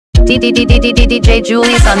DJ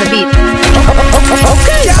Julius on the beat.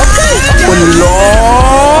 Okay.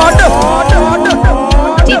 Lord.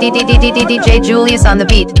 DJ Julius on the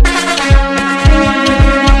beat.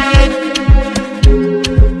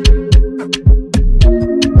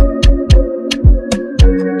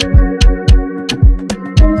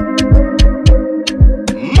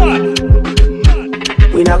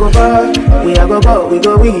 We not go far, we not go far, we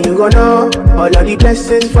go win, you go know. All of the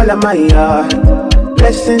blessings fall on my yard.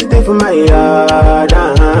 Blessings stay for my yard,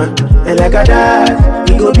 And like a dad,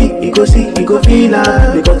 we go big, we go see, we go feel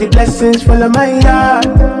because the blessings fall on my yard.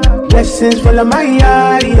 Blessings fall on my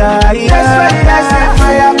yard, That's why I set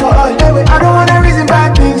my alcohol. I don't wanna reason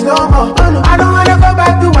bad things no more. I don't wanna go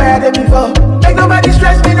back to where I did before. Make nobody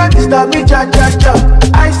stress me, not disturb me, cha.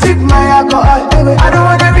 I sip my alcohol. I don't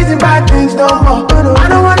wanna reason bad things no more. I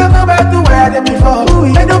don't wanna go back to where I did before.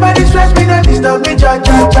 Make nobody stress me, not disturb me, cha.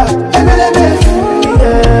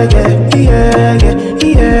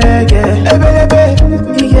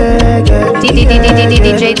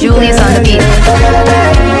 DJ Julius on the beat.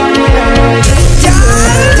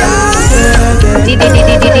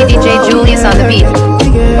 DJ Julius on the beat.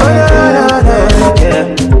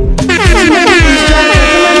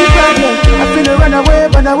 I feel to run away,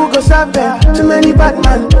 but I will go serve them. Too many bad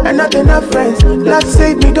men and not enough friends. Lord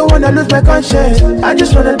save me, don't wanna lose my conscience. I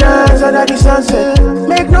just wanna dance under the sunset.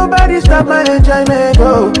 Make nobody stop my enjoyment.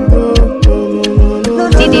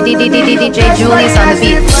 DJ Julius on the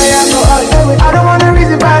beat. I don't wanna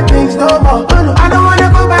reason bad things no more. I don't wanna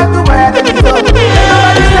go back to where I did before.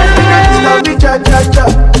 Nobody stress me, not disturb me, cha.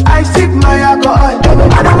 I sip my alcohol.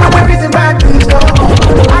 I don't wanna reason bad things no more.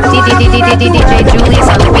 I don't wanna go back to where I did Julius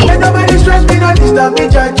on the beat. Nobody stress me, not disturb me,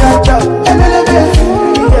 cha.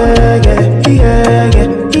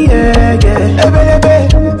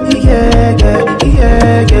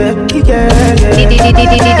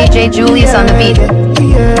 DJ Julius on the beat.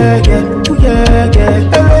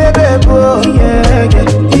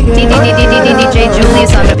 DJ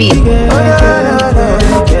Julius on the beat.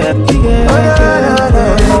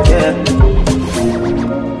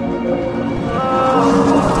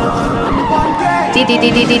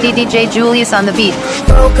 DJ Julius on the beat.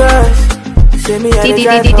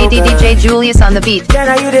 DJ Julius on the beat. Can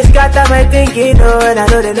I you just got my thinking, and I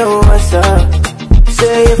know they know what's up.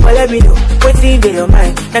 Say if I let me know what's in your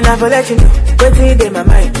mind, and I will let you know what's in my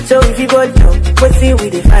mind. So if you both know what's in we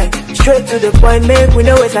define, straight to the point, make we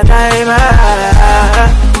know it's a time.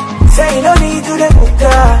 Say you don't need to the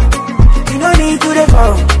hookah, you don't need to the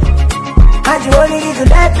phone, and you only need to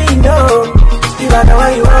let me know if I know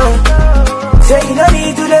what you want. Say you don't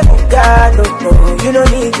need to the hookah, no, you don't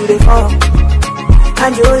need to the phone,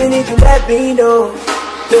 and you only need to let me know.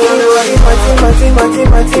 You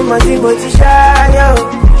shy, yo.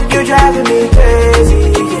 You driving me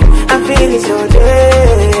crazy. I'm feeling so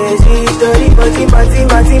dizzy.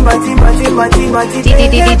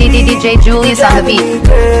 DJ Julius on the beat.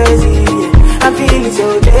 I'm feeling so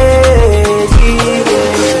dizzy.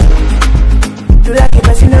 You like it,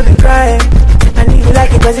 but you know be crying. And if you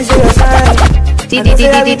like it, but you show your sign. DJ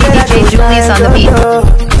Julius on the beat.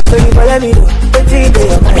 So you follow me, what's in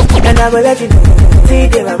your mind, and I will let you know.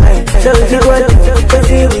 So if you want to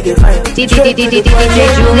see we define. DJ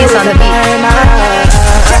Julius on the beat.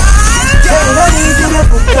 You don't need to the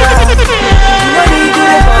hookah, you don't need to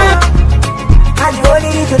the phone, and you only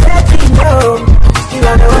need to let me know you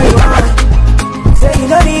don't know what you want. Say you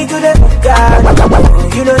don't need to the hookah,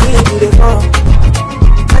 you don't need to the phone,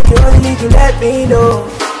 and you only need to let me know.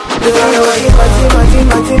 You don't know what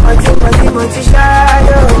you shy,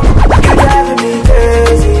 yo. You driving me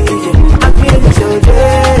crazy. I'm feeling so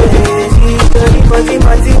dizzy.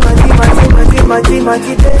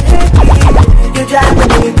 You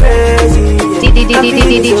driving me crazy.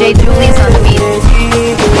 DJ Julius on the beat.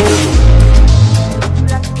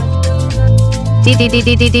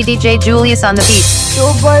 DJ Julius on the beat.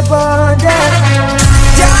 Joeboy bonded.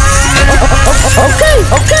 Okay.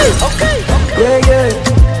 Yeah.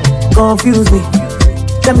 Confuse me.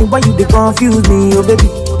 Tell me why you dey confuse me, oh baby.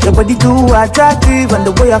 Your body too attractive, and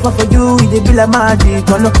the way I fall for you, it dey be like magic.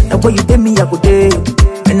 Oh no, the way you take me, I go day,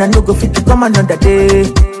 and I no go fit to come another day.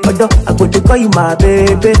 Although I go to call you my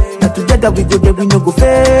baby, now together we go there, we no go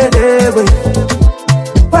fade away.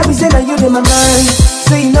 Why be say that you in my mind?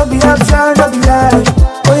 Say you no be option, no be lie.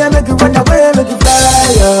 Oh yeah, make you run away, make you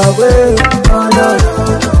fly away. Oh no.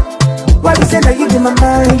 Why be say that you in my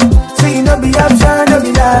mind? Say you no be option, no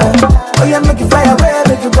be lie. Oh yeah, make you fly away,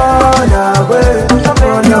 make you run away.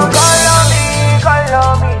 Oh no. Call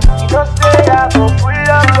on me. You just say I go pull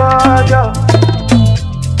up on you.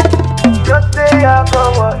 You just say I go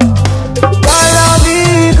what?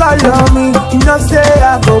 Call call on me. You know say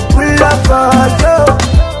I go pull up for you.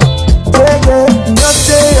 You know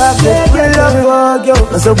say I go pull up for you.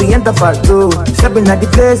 And so we enter part 2. Stepping at the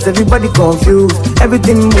place, everybody confused.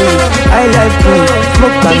 Everything moves, I like me.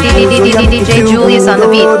 Smoke and DJ Julius on the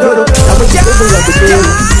beat.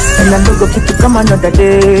 And I don't go fit to come another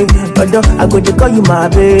day. But I go to call you my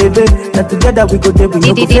baby. Now together we go there, we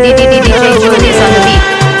no go fail. DJ Julius on the beat.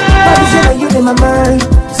 Baby, say that you in my mind.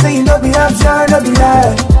 Say you no be option, no be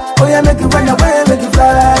lie. Oh yeah, make it run away, make it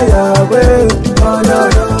fly away. Oh no,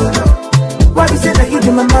 no, no. Baby, say that you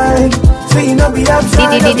in my mind. Say you no be option,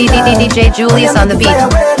 no be lie. DJ Julius on the beat. Fly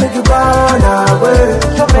away, make it run away.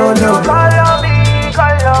 Oh no. Call on me,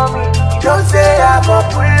 call on me. Don't say I go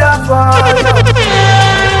pull up for you.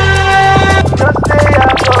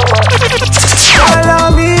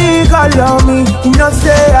 Call on me, you know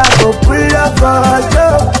say I go pull up for you.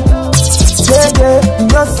 You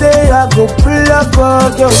know say I go pull up for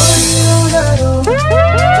you.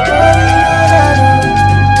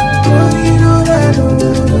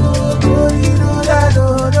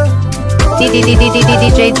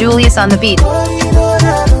 DJ Julius on the beat.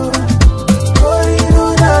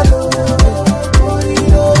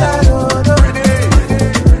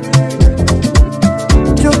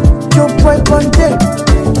 Joeboy Ponte.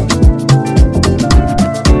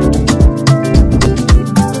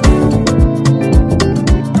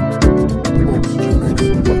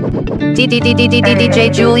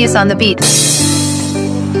 DJ Julius on the beat.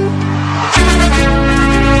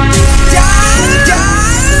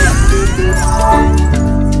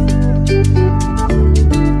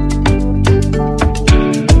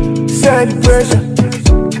 Celebration,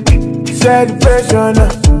 celebration,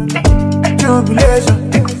 jubilation,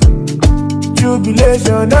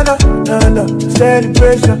 jubilation, no, no, no, no,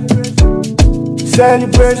 celebration,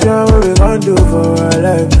 celebration, what we gon' do for our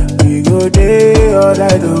life? We go day all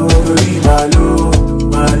night over Malo,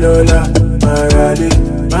 Malola, Marade,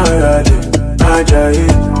 Marade, Majaye,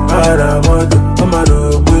 Maramoto, Amaro,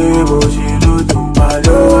 Quebo, Shiluto,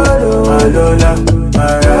 Malo, Malola,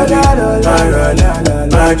 Marade, Marade,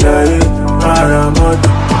 Majaye, Maramoto,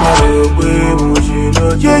 Amaro, Quebo,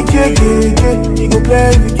 Shiluto. Yeah, you go play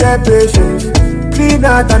if you get patience. Clean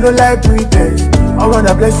out and don't like pretense. I want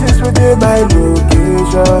the blessings within my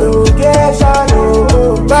location,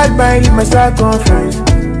 oh. Bad mind in my circumference.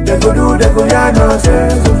 They go do, they go yarn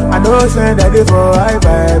nonsense. I know send that they for high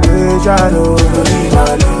vibration, oh.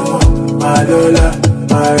 Malola,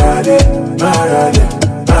 Marade, Marade,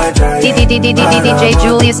 Majaye. DJ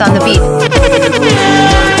Julius on the beat.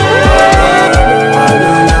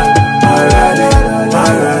 Malola, Marade,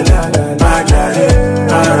 Marade, Majaye,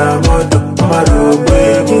 Maramoto, Amaro,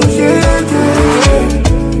 Quebo,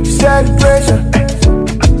 celebration,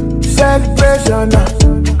 celebration,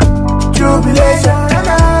 jubilation, na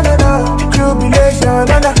na na, jubilation,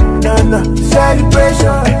 na na na,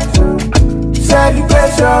 celebration,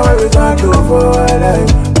 celebration. What we gon' do for our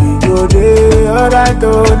life? We go there, alright, oh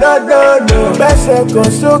no no no. Bẹ́sẹ̀ kan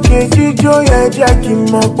sókè jíjó yẹn jẹ́ kí n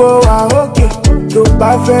mọ̀ pé wà ókè. Tó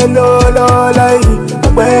bá fẹ́ lọ́lọ́lá yìí,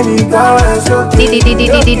 ọ̀pẹ́ ní káwọ́ ẹ̀ sókè.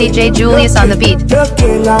 DJ Julius on the beat. Lókè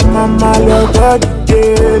la mama lọ bọ́dì.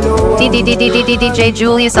 DJ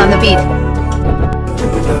Julius on the beat.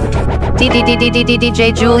 DJ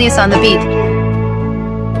Julius on the beat.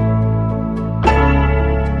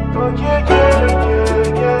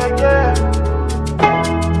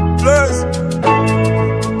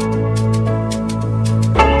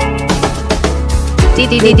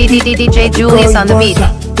 DJ Julius on the beat.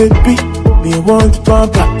 Baby, me want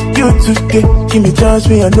pamper. You today, give me chance,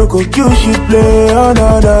 me I no go. You should play, oh no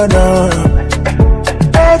no no.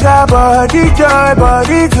 Got body, joy,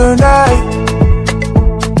 body tonight.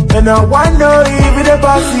 And I wanna if it's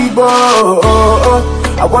possible.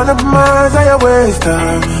 I wanna put my hands on your waist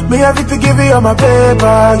time. Me have to give you all my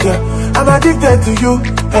paper, yeah. I'm addicted to you,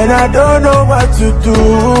 and I don't know what to do.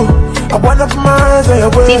 I wanna put my hands on your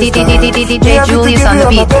waist time. DJ Julius on the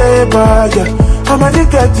beat. Yeah. I'm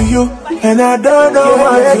addicted to you, and I don't know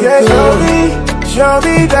what to do. Show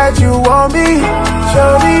me that you want me.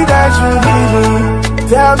 Show me that you need me.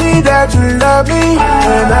 Tell me that you love me,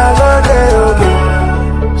 and I'm gonna okay.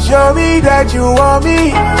 Show me that you want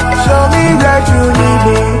me. Show me that you need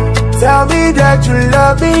me. Tell me that you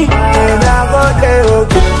love me, and I'm gonna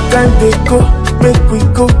okay. Time they go, make we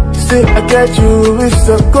go. Say I get you, it's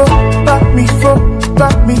a go. Back me for,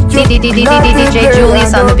 back me yo. DJ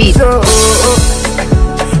Julius on the beat.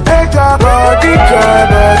 Hey, got body,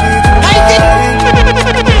 body tonight.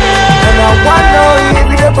 And I wanna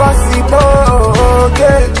if it's possible.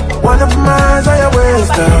 One of my eyes on your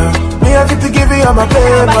waist, me have happy to give you all my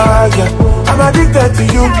paper, yeah. I'm addicted to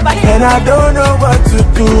you, and I don't know what to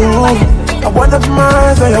do. I wanna put my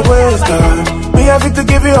hands on your waist, girl. Me happy to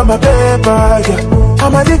give you all my paper, yeah.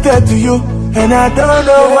 I'm addicted to you, and I don't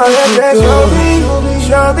know what to do.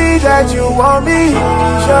 Show me that you want me.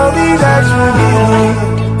 Show me that you need me.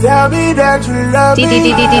 Tell me that you love me.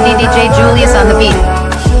 DJ Julius on the beat.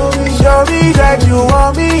 Show me that you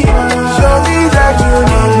want me. Show me that you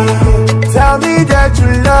need me. Tell me that you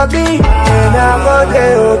love me, and I'm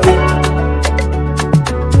okay, okay.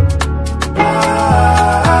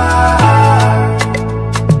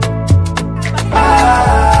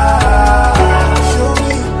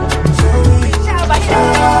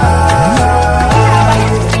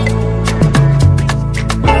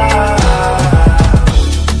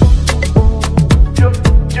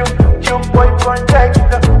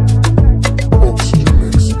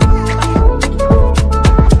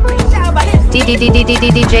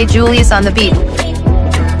 DJ Julius on the beat.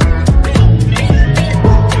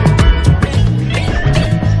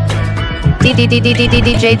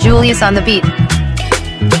 DJ Julius on the beat.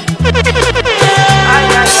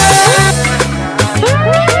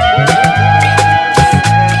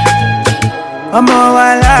 I'm all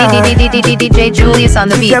alive. DJ Julius on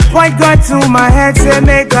the beat. The point got to my head, say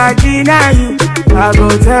make I deny you. I go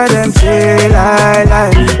tell them, say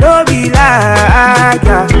lie. Don't be like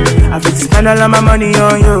that. I fit spend all of my money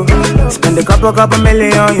on you. Spend a couple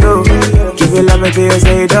million on you. Give you love until you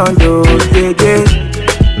say don't do, yeah.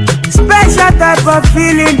 Special type of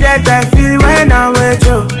feeling that I feel when I'm with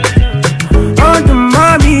you. Oh, the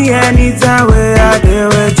mommy, anytime where I deal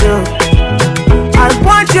with you. I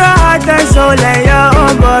want your heart and soul and your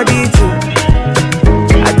own body too.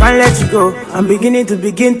 I can't let you go. I'm beginning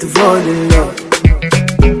to fall in love.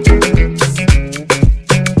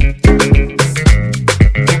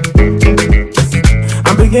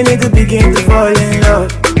 I'm beginning to fall in love.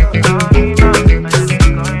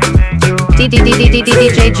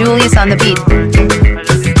 DJ Julius on the beat.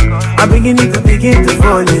 I'm beginning to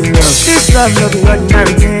fall in love. This love no be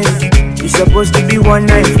ordinary thing. It's supposed to be one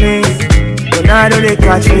night thing. But now I don't they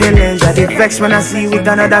catch feelings. I dey vex when I see you with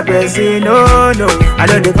another person. No, I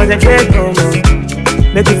don't dey concentrate no more.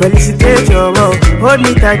 Make you felicitate your love. Hold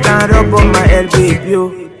me tight and rub on my elbow,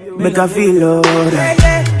 baby. Make I feel alright.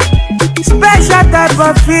 Special type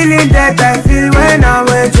of feeling that I feel when I'm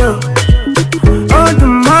with you. Oh, the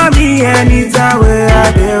mommy, anytime where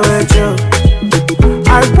I deal with you.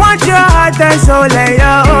 I want your heart and soul and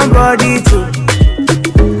your own body too.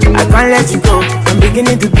 I can't let you go. I'm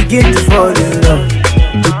beginning to fall in love.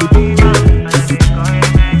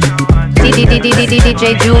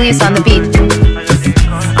 DJ Julius on the beat.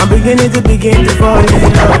 I'm beginning to fall in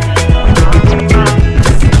love.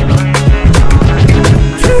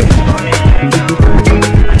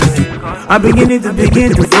 I'm beginning to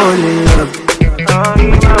fall in love.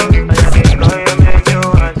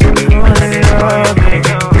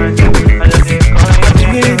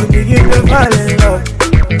 Begin to fall in love.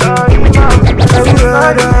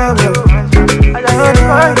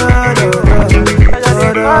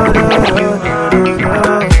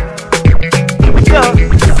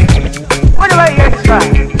 What about you guys try? I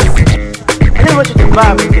didn't want you to buy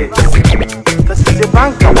with it. Cause it's a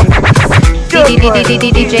banker.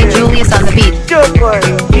 DJ Julius on the beat. Joeboy,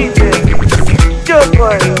 eat it.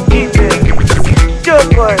 Joeboy, eat it.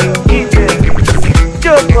 Joeboy, eat it.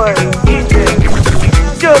 Joeboy, eat it.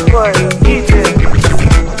 Joeboy, eat it.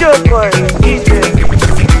 Joeboy, eat it.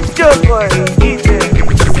 Joeboy, eat it.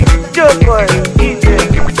 Joeboy, eat it.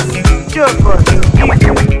 Joeboy, eat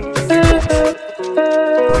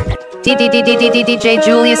it. DJ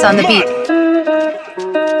Julius on the beat.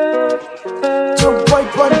 Joeboy,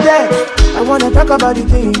 put that. I wanna talk about the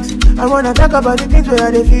things. I wanna talk about the things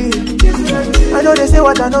where they feel. I know they say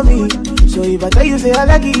what I know me. So if I tell you say I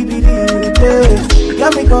like it, believe it. You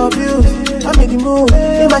got me confused. I'm in the mood.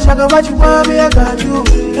 In my shaka, what you want me, I got you.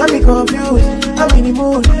 You got me confused. I'm in the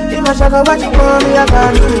mood. In my shaka, what you want me, I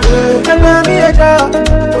got you. You got me a job.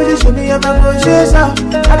 Would you show me I'm not going to chase out?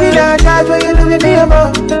 I be that guy where you do me a more.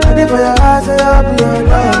 I did for your heart, so I'll be your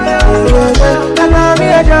love. You got me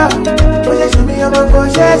a job. Would you show me I'm not going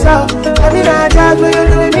to chase out? I be that guy where you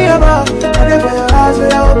do me a more. I did for your heart, so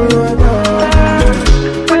I'll be your love.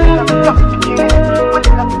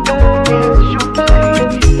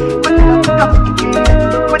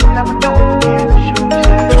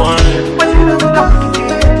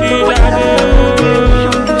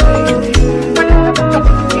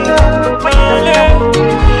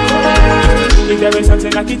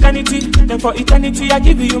 dancing like eternity. Then for eternity, I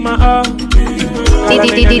give you my all.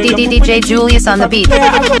 DJ Julius on the beat.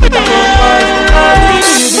 Yeah, I go put down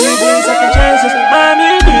second chances.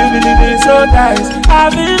 Mommy, do you believe in so nice?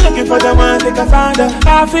 I've been looking for the one, think I found her.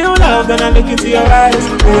 I feel love, then I look into your eyes.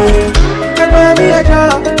 Can be a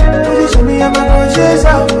job? Will you show me I'm a conscious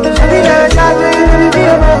out? Show me that shot, you really be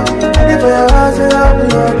a man. Ready for your house and I'll be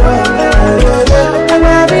your boy.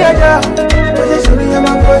 Can be a job? Will you show me I'm a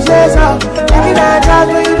conscious out? Show me that shot,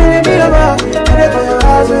 you really be a man. Ready for your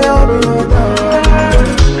house and I'll be your boy.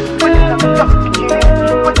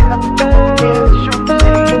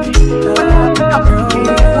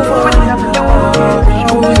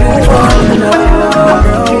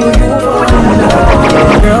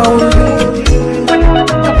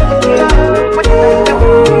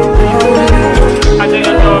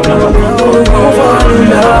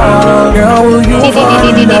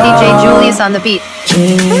 DJ Julius on the beat.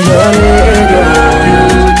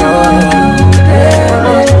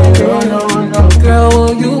 Girl,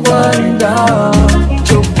 will you wonder?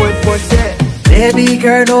 Baby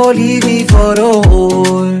girl, don't leave me for the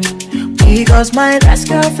whole. Because my last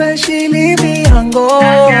girlfriend, she leave me and go.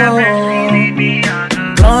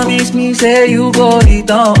 Promise me, say you go it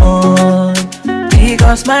on.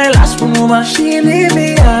 Because my last woman, she leave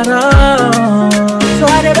me alone. So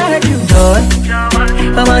I dey beg you, joy.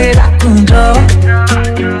 I'ma get that joy.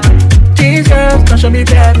 These girls don't show me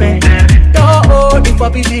pepe. Don't hold it for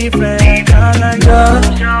be different. I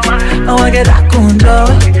wanna get that joy.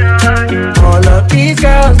 All of these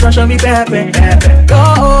girls don't show me pepe.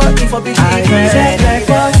 Don't hold it for be different. I said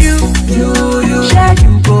for you, share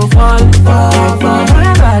you go fall.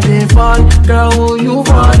 Whenever they fall, girl, will you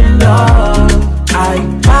fall in love? I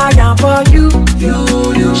am for you,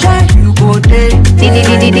 share you go day. DJ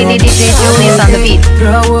Julius on the beat.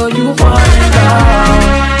 Girl, will you fall in love?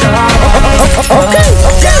 Okay.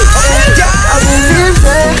 I believe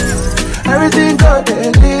that everything got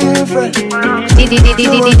different.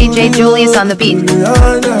 DJ Julius on the beat.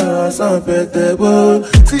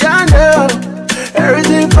 See, I know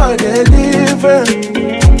everything got different.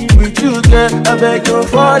 With you, girl, I beg you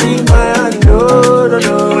for the man. No.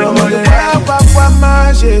 I'm gonna have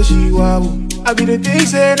my she wow. I be the thing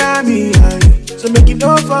saying I mean. So make it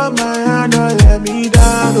know for my hand, don't let me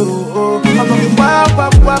down. Oh. I'm gonna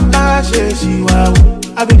wow, my she wow.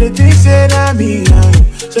 I be the thing saying I mean.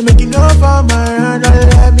 So make it know for my hand, don't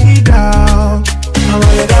let me down. I'm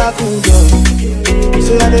gonna that cool girl.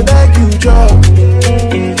 Say I dey beg you, job.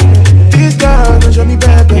 This girl don't show me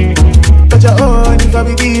better. But your own, if I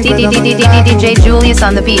be different. DJ Julius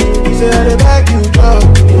on the beat. Say I dey beg you, job.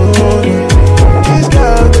 This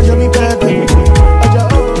girl don't show me better. But your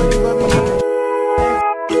own, if I be different.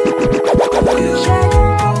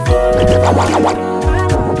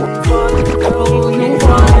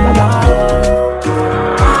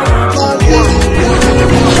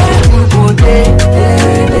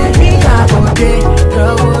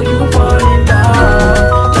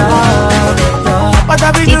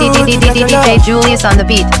 DJ Julius on the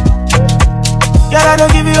beat. Girl, I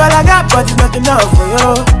don't give you all I got, but it's not enough for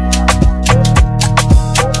you.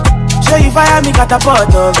 Show you fire me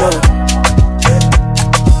catapult of you.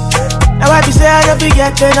 Now I be say I don't be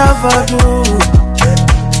getting enough of you.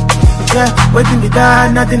 Yeah, waiting be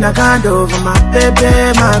done, nothing I can't do for my baby.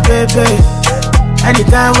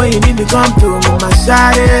 Anytime when you need me, come to me, my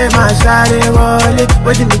shawty, roll it.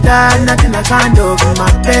 Waiting be done, nothing I can't do for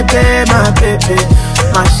my baby.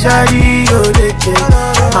 My shawty, oh,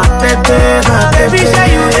 my baby. Baby, say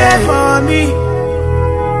you there for me,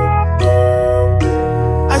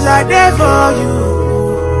 as I there for you.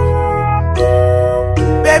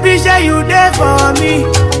 Baby, say you there for me,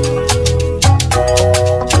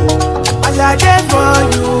 as I there for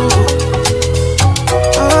you.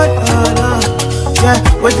 Oh, no. Yeah,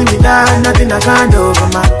 waiting me down, nothing I can't do for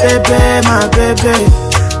my baby.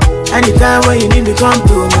 Anytime when you need me, come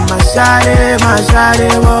to me, my shawty,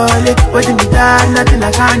 roll it. Waiting me down, nothing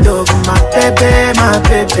I can't do for my baby.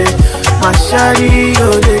 My shawty,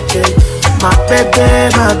 roll it, my baby.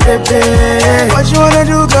 What you wanna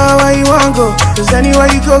do, girl, where you wanna go? Cause anywhere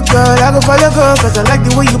you go, girl, I go follow, girl. Cause I like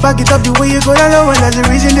the way you back it up, the way you go down low. And that's the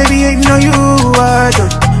reason they be hating on you,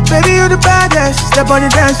 baby, you the baddest. Step on the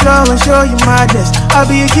dance floor and show you madness. I'll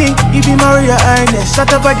be a king, you be my royal highness.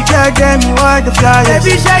 Shut up at the girl, damn, you are the flyest.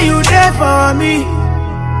 Baby, say you there for me,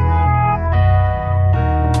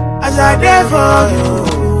 as I there for you.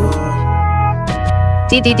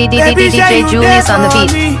 DJ Julius on the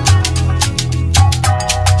beat.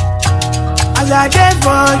 As I there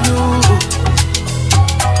for you.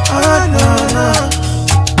 Oh, no.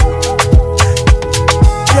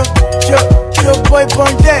 Yo, boy,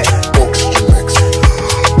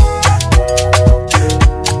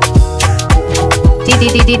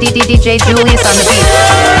 DJ Julius on the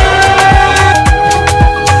beat.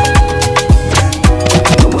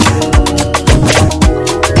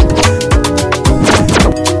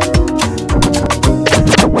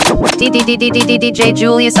 DJ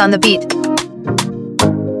Julius on the beat.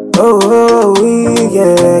 Oh,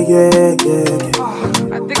 yeah.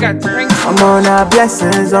 I think I drank. I'm on our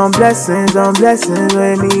blessings on blessings on blessings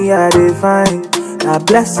with me I define. Now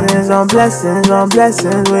blessings on blessings on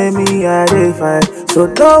blessings with me I define. So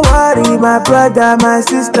don't worry my brother, my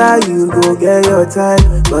sister, you go get your time.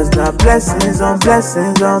 Cause now blessings on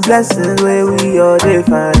blessings on blessings with we all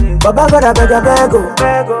define. Baba God I beg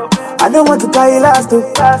oh. I don't want to carry last oh.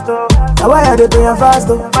 Now why are they paying fast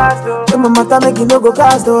oh? My matter make you no go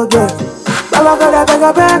cast oh yeah. Baba God I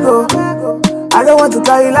beg oh. I don't want to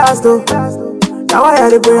carry last oh. Now why are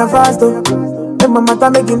they paying fast oh? My matter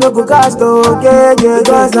make you no go cast oh yeah.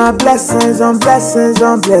 Because now blessings on blessings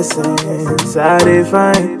on blessings I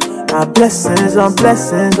define. Now blessings on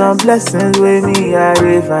blessings on blessings with me I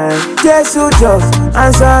define. Jesus just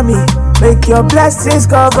answer me. Make your blessings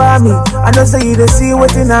cover me. I know say you dey see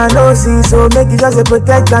wetin I no see, so make you just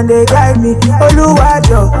protect and they guide me.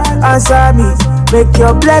 Oluwajo, answer me. Make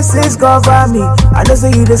your blessings cover me. I know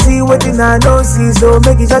say you dey see wetin I no see, so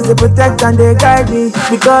make you just protect and they guide me.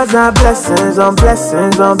 Because now blessings on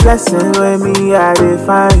blessings on blessings with me I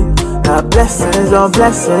define. Now blessings on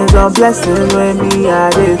blessings on blessings with me I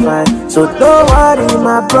define. So don't worry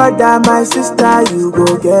my brother, my sister, you go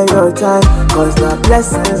get your time. Cause now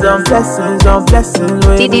blessings on blessings on blessings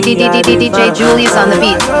with me I define. DJ Julius on the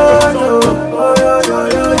beat.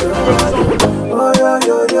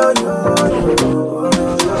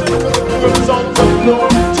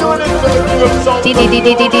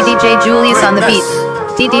 DJ Julius on the beat.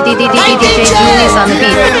 DJ Julius on the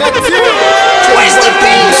beat. Where's the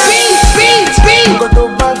beat? Go to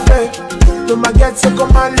buffet, to my get so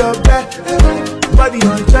come and love back. Body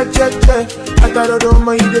on check. I thought I don't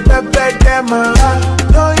mind the pepper, them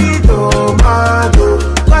no eat tomato,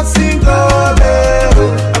 casingo bebo.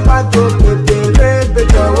 About to put the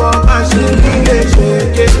better one and she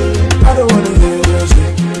shake it. I don't wanna hear you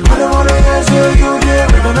shit. I don't wanna hear you there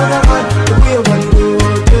with another man. The way when you do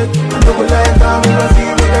it, I don't like how we must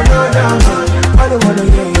see with another man. I don't wanna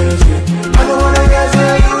hear you shit. I don't wanna hear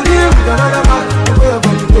you there with another man.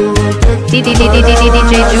 DJ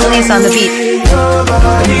Julius on the beat.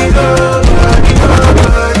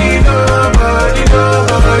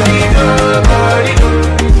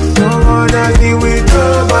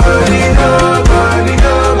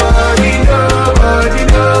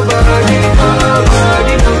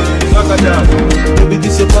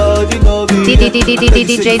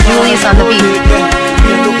 DJ Julius on the beat.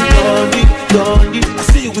 I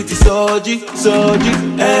see you with the soji.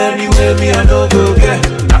 Anyway, me I know go get.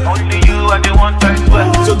 Only you and the one time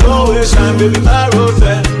well. So go waste time, baby, my rose.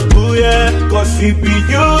 Oh yeah, cause it be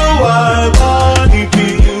you I want, it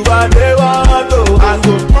be you I they want to. I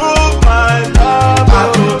go prove my love, I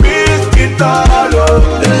go risk it all. I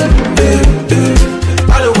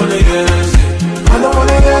don't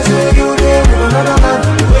wanna hear you there with another man.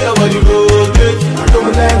 Where will you go get? I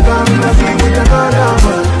don't like how me must be with another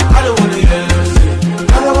man. I don't wanna hear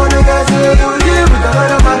you there with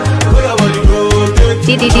another man. Where will you go get?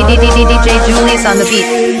 DJ Julius on the beat.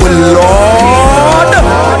 Lord.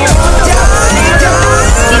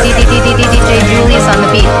 DJ Julius on the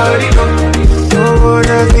beat.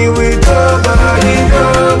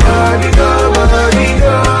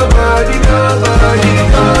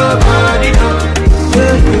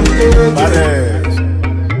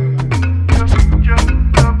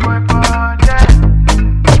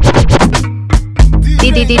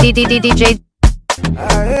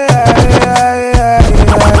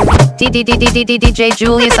 DJ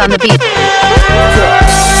Julius on the beat.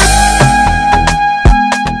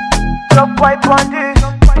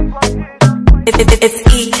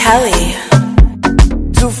 It's E. Kelly.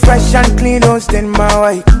 Too fresh and clean, don't stain my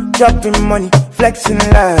white. Dropping money, flexing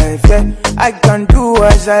life, yeah. I can do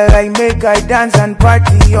as I like, make I dance and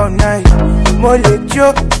party all night. Mole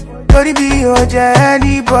Joe, don't be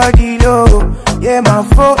anybody low. Yeah, my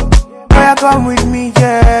folk, why come with me,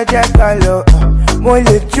 yeah, Jack Hello. Mole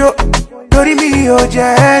Joe, don't be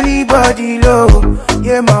anybody low.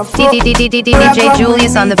 Yeah, my folk, DJ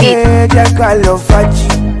Julius on the beat. yeah, Jack Hello,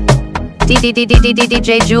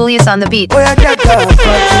 DJ Julius on the beat. Oh yeah, Jackalo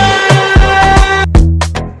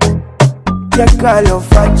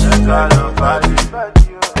Fachi.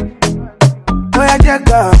 Oh yeah,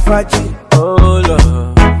 Jacka Fachi. Oh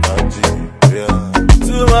Lord,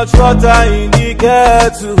 too much water in the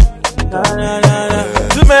kettle.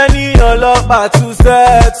 Too many olopa to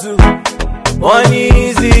settle. One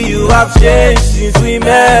easy, you have changed since we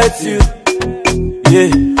met you. Yeah,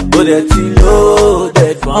 but that's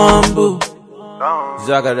loaded fumble.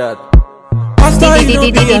 Zagadat.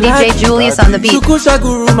 DJ Julius on the beat. Sukusha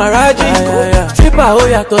Guru Maraji. Tripa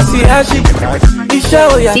Oya Tosi Ashi.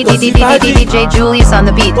 Isha Oya Tosi Faji. DJ Julius on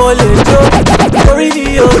the beat.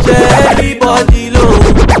 Everybody low.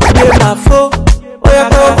 Yeah, my foe. Oya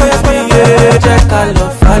check I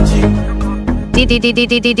love Faji.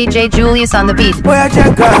 DJ Julius on the beat. Oya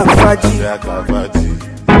check out Faji.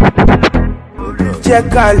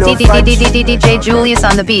 Check out DJ Julius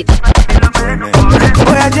on the beat.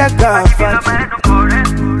 Oya check out Faji.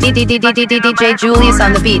 DJ Julius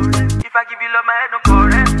on the beat. If I give you love, my head no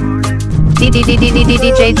correct. DJ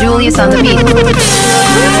Julius on the beat.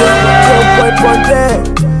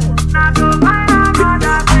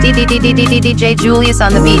 DJ Julius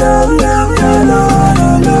on the beat.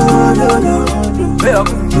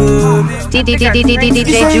 DJ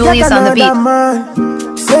Julius on the beat.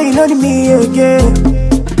 Say you know me again.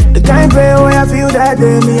 The kind way where I feel that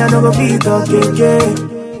day, me I no go beat okay.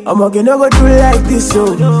 I'm okay, no go do like this,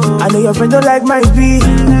 so I know your friend don't like my beat,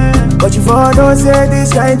 but you for don't say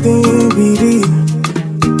this kind thing be real.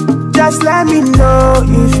 Just let me know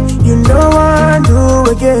if you know what to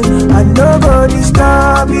do again. I no go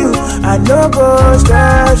disturb you, I no go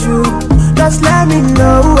stress you. Just let me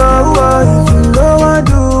know if you know what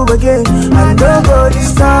to do again. I no go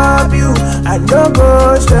disturb you, I no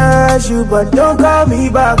go stress you. But don't call me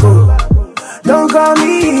back, oh, don't call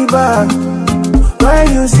me back.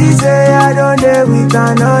 When you see say I don't dare with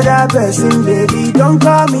another person, baby, don't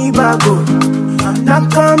call me back, oh, I'm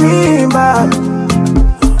not coming back.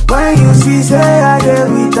 When you see say I dare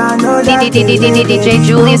with another person, DJ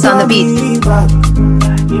Julius on the beat.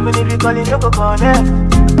 Even if you call it, don't go connect.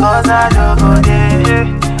 Cause I don't go there.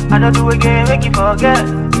 I don't do again, make you forget.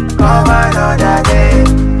 Come another day.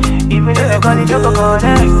 Even if you call it, don't go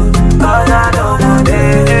connect. Cause I don't go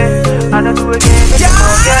there. I don't do again, make you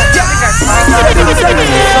forget.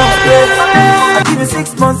 I give you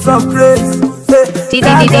 6 months of grace. DJ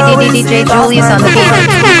Julius on the beat.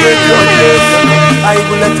 I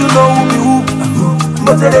will let you know who be who,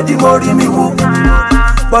 but they let you worry me who.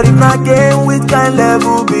 But if not game with kind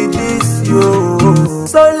level be this yo.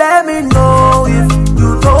 So let me know if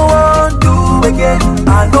you don't want to again.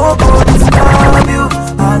 I no go disturb you,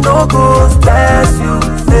 I no go stress you.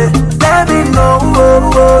 Let me know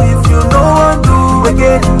if you don't want to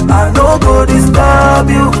again. I no go disturb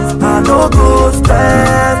you, I no go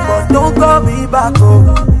stress. But don't call me back,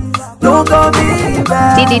 oh, don't call me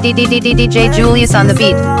back. DJ Julius on the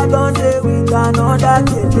beat.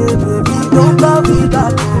 Don't call me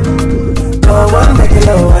back. No one make it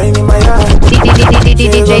low, I need my heart.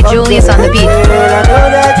 DJ Julius on the beat. I know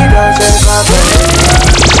that you don't say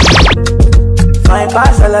my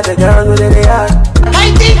pass a lot of girls with the heart.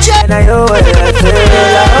 Hey DJ, and I know what I feel.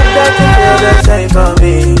 I hope that you feel the same for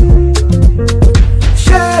me.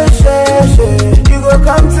 Sure, you go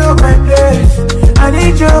come to my place. I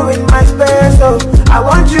need you in my space, oh, I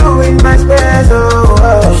want you in my space,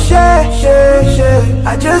 oh. Sure,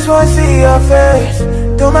 I just want to see your face.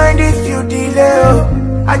 Don't mind if you delay,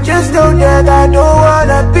 oh. I just know that I don't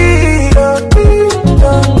wanna be, don't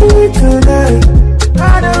be tonight.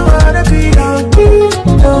 I don't wanna be, don't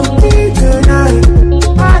be tonight.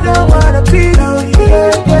 I don't wanna be, don't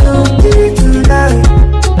be tonight.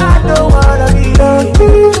 I don't wanna be, don't be.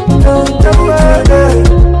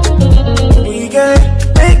 We can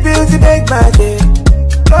make beauty, make magic.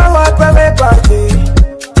 Go out private party,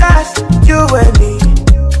 just you and me.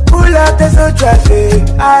 Pull up, there's no traffic.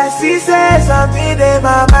 I see say something in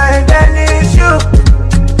my mind, and it's you.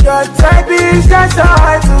 Your type is just so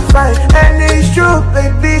hard to find, and it's true,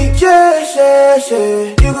 baby.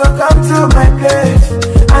 You gon' come to my place.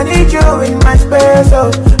 I need you in my space,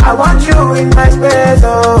 oh, I want you in my space,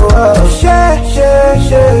 oh.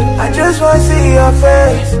 I just wanna see your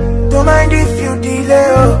face. Don't mind if you delay,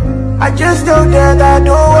 oh. I just know that I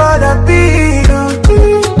don't wanna be, don't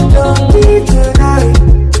be tonight.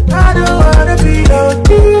 I don't wanna be, don't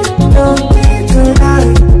be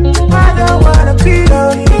tonight. I don't wanna be,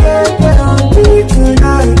 don't be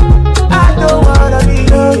tonight. I don't wanna be,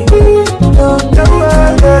 don't be.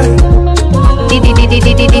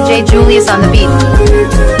 DJ Julius on the beat.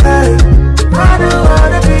 I don't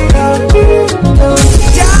wanna be.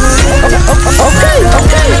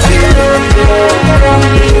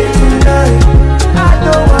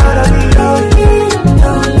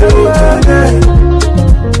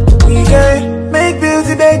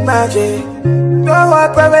 go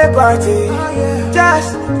a private party,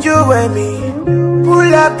 just you and me.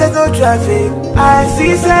 Pull up, there's no traffic. I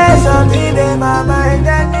see say something in my mind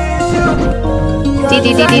that needs you.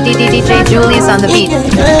 DJ Julius on the beat.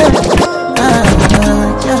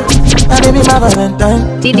 Baby, my Valentine.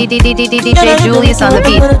 DJ Julius on the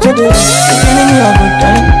beat.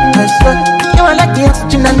 You are like the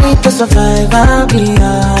oxygen I need to survive. I'll be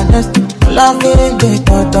honest. Loving the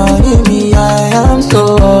thought of me, I am so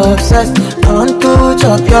obsessed. I want to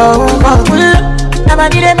chop your heart. Never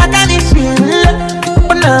did a mechanics feel.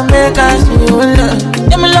 But now make us feel.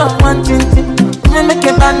 Let me love one thing. Let me make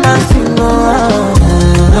a bad man sing.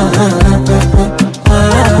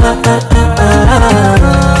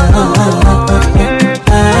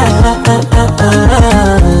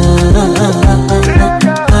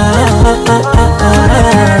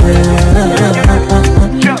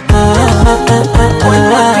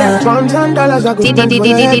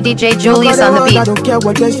 DJ Julius on the beat. I don't care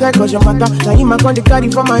what they say, cause your matter. Now you my gun, they carry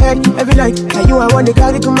for my head every night. Now you I want to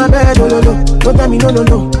carry to my bed, oh no no. Don't tell me no no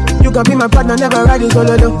no. You can be my partner, never ride it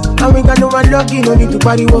solo no. And we got no one lucky, no need to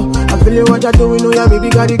party wo. I'm feeling what you're doing, oh yeah, baby,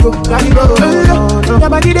 gotta go. Your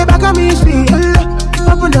body they back on me, sweet.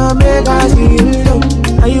 Open up, make us see.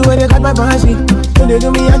 Are you where they got my fancy? When they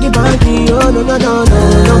do me, I get party. Oh no no no no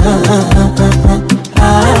no.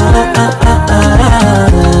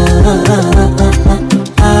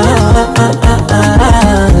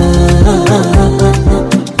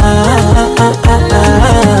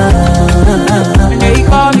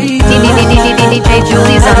 DJ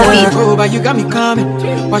Julius on the beat. Oh, but you got me coming.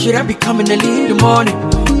 Why should I be coming early in the morning?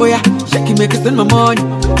 Oh yeah, shake it, make it spend my money.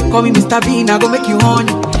 Call me Mr. Bean, I go make you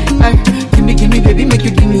honey. Ay, give me, baby, make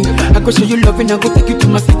you give me. I go show you love and I go take you to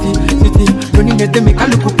my city. Running at them, make I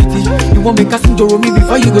look pity. You won't make us enjoy me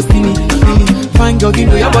before you go see me. Fine girl, you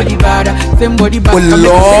know your body bad. Same body bad. Oh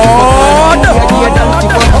Lord!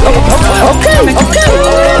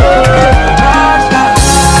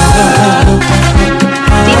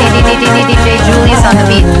 DJ Julius on the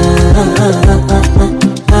beat.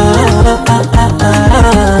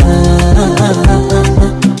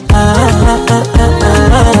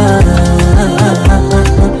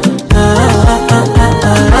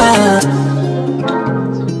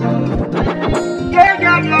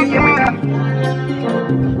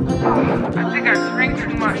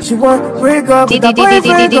 She want break up with her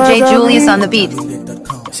boyfriend, DJ Julius on the beat.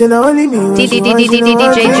 She not only me. DJ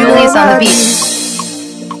Julius on the beat.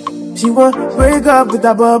 She want break up with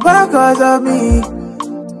her baba cause of me.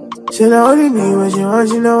 She not only me when she want,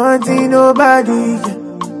 she not wanting nobody.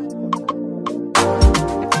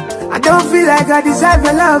 I don't feel like I deserve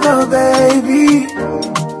your love, oh baby.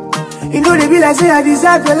 You know they be like say I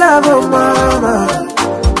deserve your love, oh mama.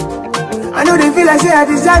 I know they feel like say I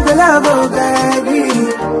deserve your love, oh baby.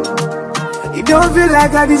 You don't feel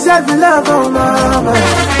like I deserve your love, oh mama.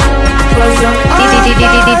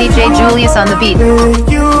 DJ Julius on the beat.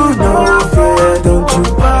 You know fear, don't you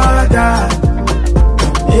bother.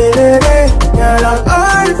 Girl, I'm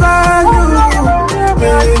all for you.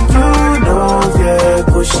 You know fear,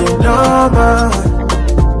 pushing over.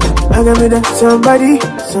 I can be that somebody.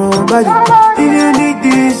 If you need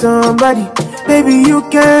this somebody, baby, you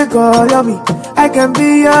can call on me. I can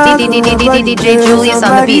be your DJ Julius on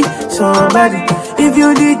the beat. Somebody, if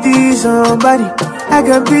you need this somebody, I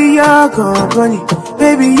can be your company.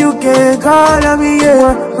 Baby, you can call on me.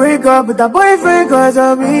 Yeah, break up with that boyfriend cause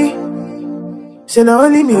of me. She not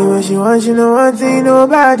only me when she want, she not wanting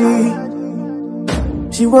nobody.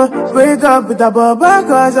 She want break up with that baba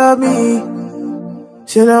cause of me.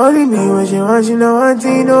 She not only me when she want, she not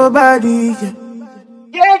wanting nobody.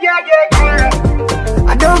 Yeah.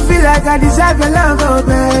 I don't feel like I deserve your love, oh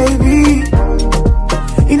baby.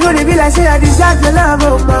 You know they be like say I deserve your love,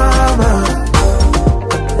 oh mama.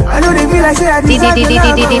 I know they feel like say I deserve your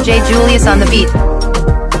love, oh DJ Julius on the beat.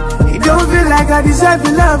 You don't feel like I deserve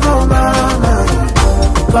your love, oh mama.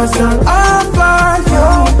 Cause I'm all for you.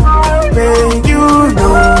 Baby, you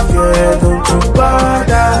know, yeah, don't you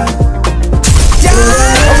bother.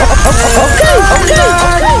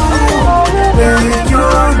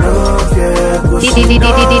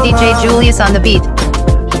 DJ Julius on the beat.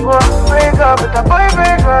 She want to break up with her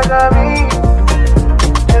boyfriend cause of me.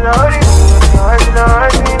 You know this, you know I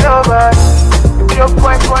see nobody. Your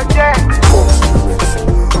boy for Jack.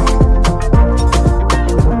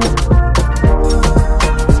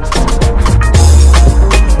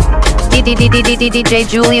 DJ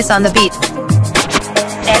Julius on the beat.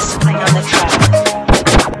 Let's play on the track.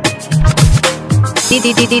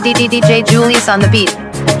 DJ Julius on the beat.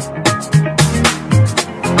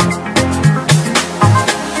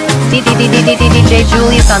 DJ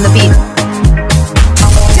Julius on the beat.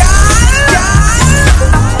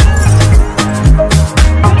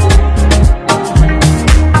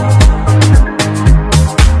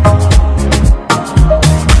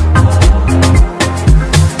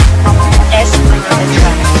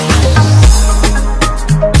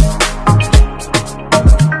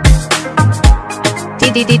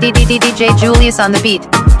 DJ Julius on the beat.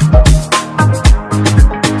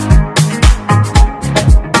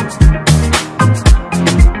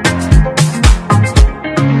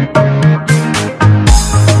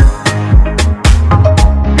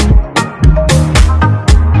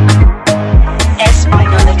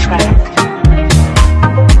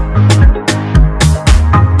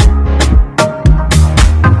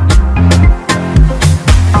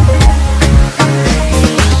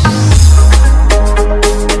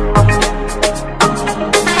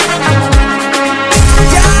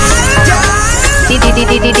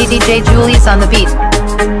 DJ Julius on the beat.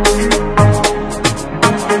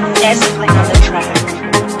 S-Play on the track.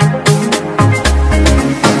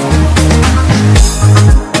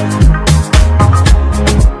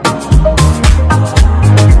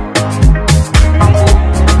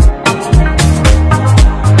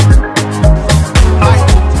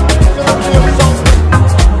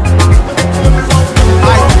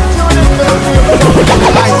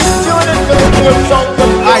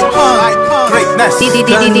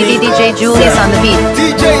 DJ Julius on the beat.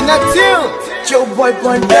 DJ Naija, Joeboy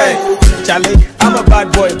one day. Charlie, I'm a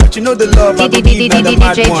bad boy, but you know the love I believe in the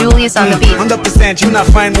bad DJ one. Julius on the beat. 100%, you not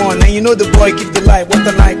find one, and you know the boy keep the light. What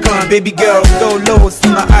an icon, baby girl, go low, see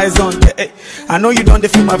my eyes on. I know you don't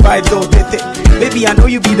feel my vibe though, baby. I know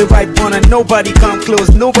you be the right one, and nobody come close,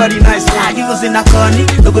 nobody nice. You was in a corny,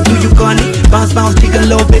 no go do you corny. Bounce, bounce, big and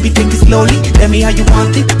low, baby, take it slowly. Tell me how you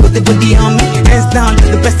want it, put the booty on me. Hands down to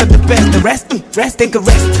the best of the best. The rest, take a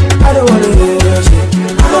rest. I don't wanna hear your shit.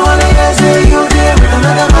 I don't wanna hear say you there with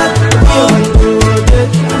another man.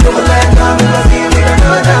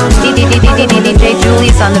 DJ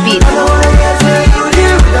Julius on the beat. I don't wanna hear say you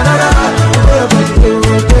there with another man.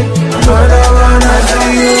 I don't wanna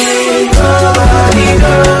see you with nobody,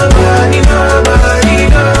 nobody, nobody,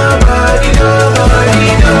 nobody, nobody,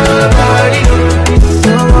 nobody.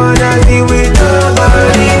 Don't wanna see with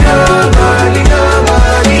nobody, nobody,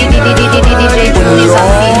 nobody. DJ Julius on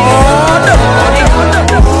the beat.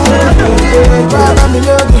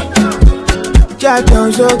 Jack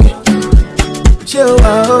don't show it. Show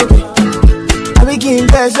okay. I begin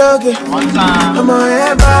best okay. I'm on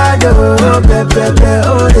everybody, oh baby,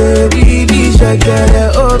 oh baby, shake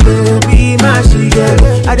it, oh baby, my shit.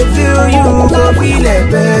 I don't feel you, go feel it,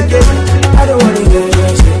 baby. I don't wanna get your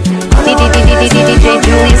shit. DJ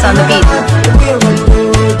Julius on the beat.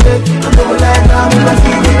 I'm never like I'm in my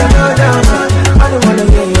feet, I know down. I don't wanna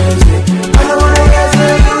get your shit. I don't wanna get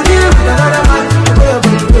you deal with another man.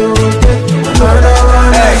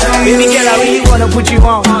 Baby girl, I really wanna put you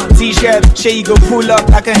on. T-shirt, shit, you go pull up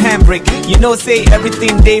like a handbrake. You know, say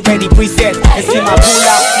everything they ready preset. And see my pull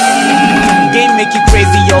out. Game make you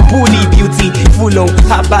crazy, your bully beauty. Full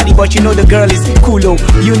hot body, but you know the girl is coolo.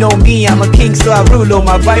 You know me, I'm a king, so I rule.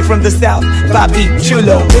 My vibe from the south, Bobby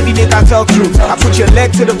Chulo. Baby, make I talk true. I put your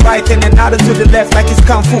leg to the right and another to the left, like it's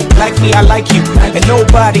kung fu. Like me, I like you, and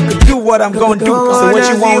nobody could do what I'm gonna do. So what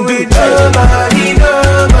you won't do? Nobody,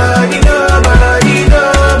 nobody, nobody,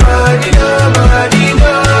 nobody, nobody,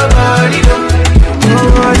 nobody,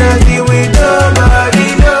 don't wanna see with nobody,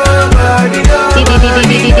 nobody, nobody.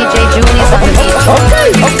 DJ Julius on the beat.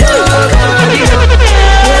 Okay.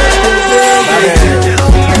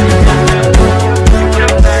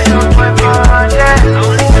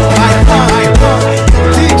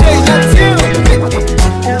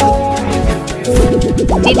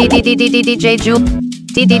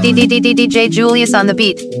 DJ Julius on the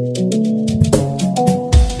beat.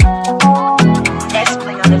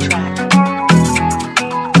 S-Play on the track.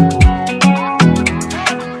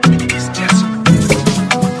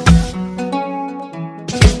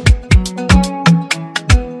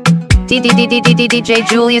 DJ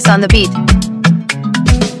Julius on the beat.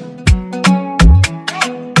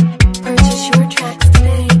 Purchase your tracks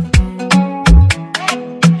today.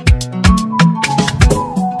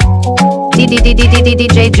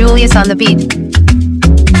 DJ Julius on the beat.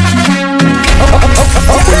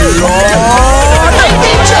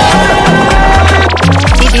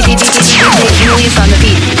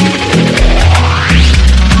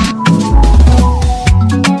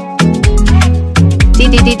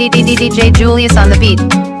 DJ Julius on the beat.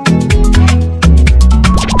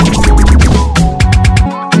 DJ Julius on the beat.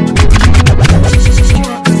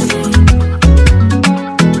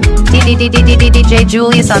 DJ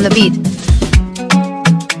Julius on the beat.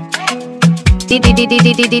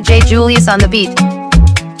 DJ Julius on the beat.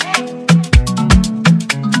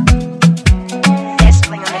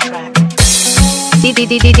 S-Play on the track.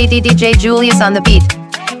 DJ Julius on the beat.